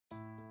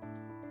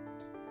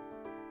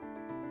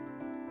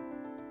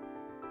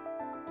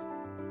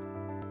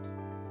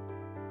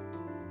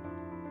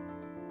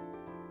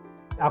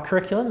Our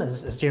curriculum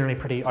is generally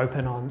pretty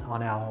open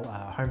on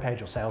our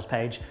homepage or sales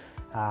page.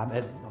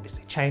 It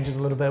obviously changes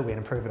a little bit, we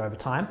improve it over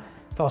time.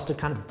 If I was to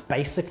kind of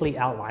basically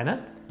outline it,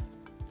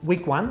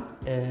 week 1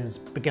 is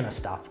beginner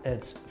stuff.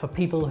 It's for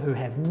people who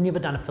have never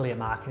done affiliate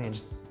marketing, and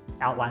just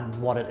outline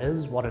what it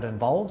is, what it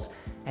involves,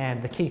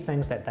 and the key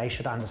things that they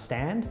should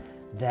understand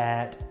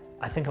that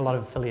I think a lot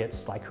of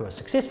affiliates who are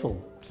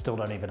successful still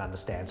don't even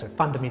understand, so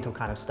fundamental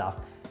kind of stuff.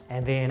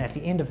 And then at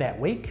the end of that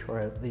week,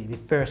 or the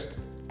first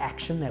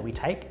action that we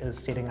take is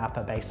setting up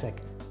a basic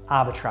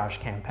arbitrage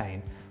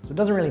campaign. So it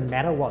doesn't really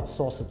matter what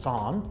source it's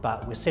on,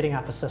 but we're setting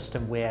up a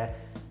system where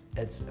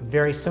it's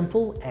very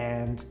simple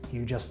and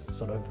you just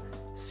sort of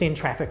send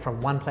traffic from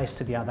one place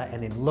to the other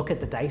and then look at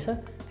the data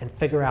and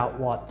figure out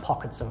what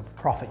pockets of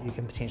profit you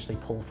can potentially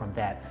pull from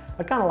that.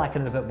 I kind of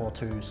liken it a bit more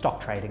to stock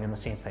trading in the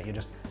sense that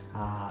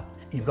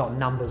you've got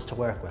numbers to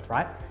work with,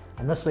 right?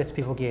 And this lets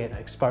people get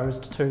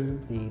exposed to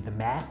the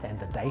math and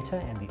the data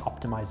and the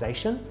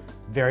optimization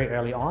very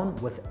early on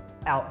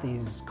without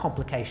these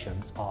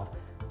complications of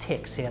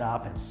tech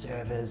setup and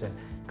servers and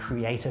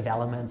creative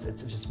elements.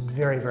 It's just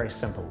very, very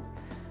simple.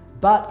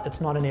 But it's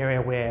not an area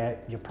where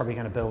you're probably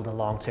going to build a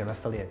long-term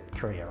affiliate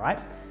career, right?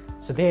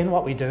 So then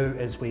what we do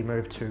is we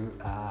move to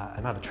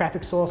another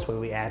traffic source where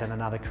we add in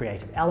another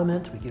creative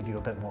element. We give you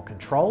a bit more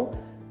control,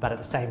 but at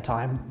the same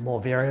time, more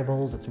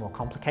variables, it's more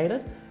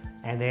complicated.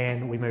 And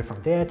then we move from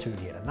there to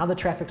yet another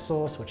traffic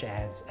source, which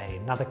adds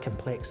another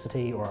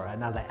complexity or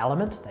another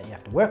element that you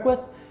have to work with.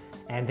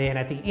 And then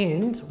at the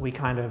end, we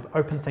kind of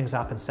open things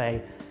up and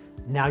say,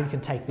 now you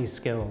can take these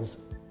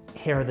skills.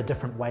 Here are the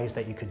different ways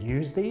that you could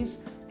use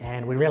these.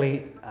 And we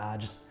really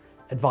just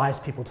advise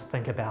people to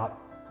think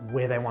about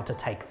where they want to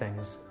take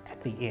things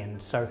at the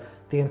end. So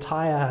the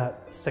entire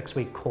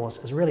 6-week course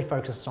is really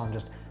focused on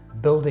just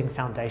building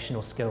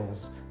foundational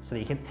skills so that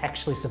you can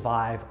actually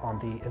survive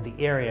in the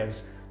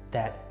areas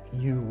that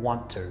you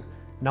want to.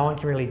 No one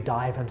can really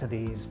dive into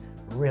these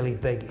really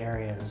big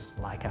areas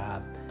like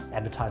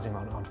advertising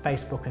on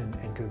Facebook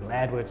and Google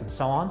AdWords and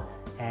so on,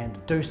 and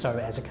do so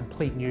as a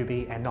complete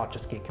newbie and not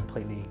just get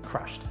completely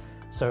crushed.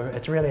 So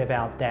it's really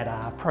about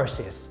that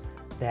process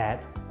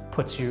that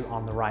puts you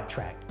on the right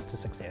track to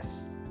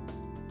success.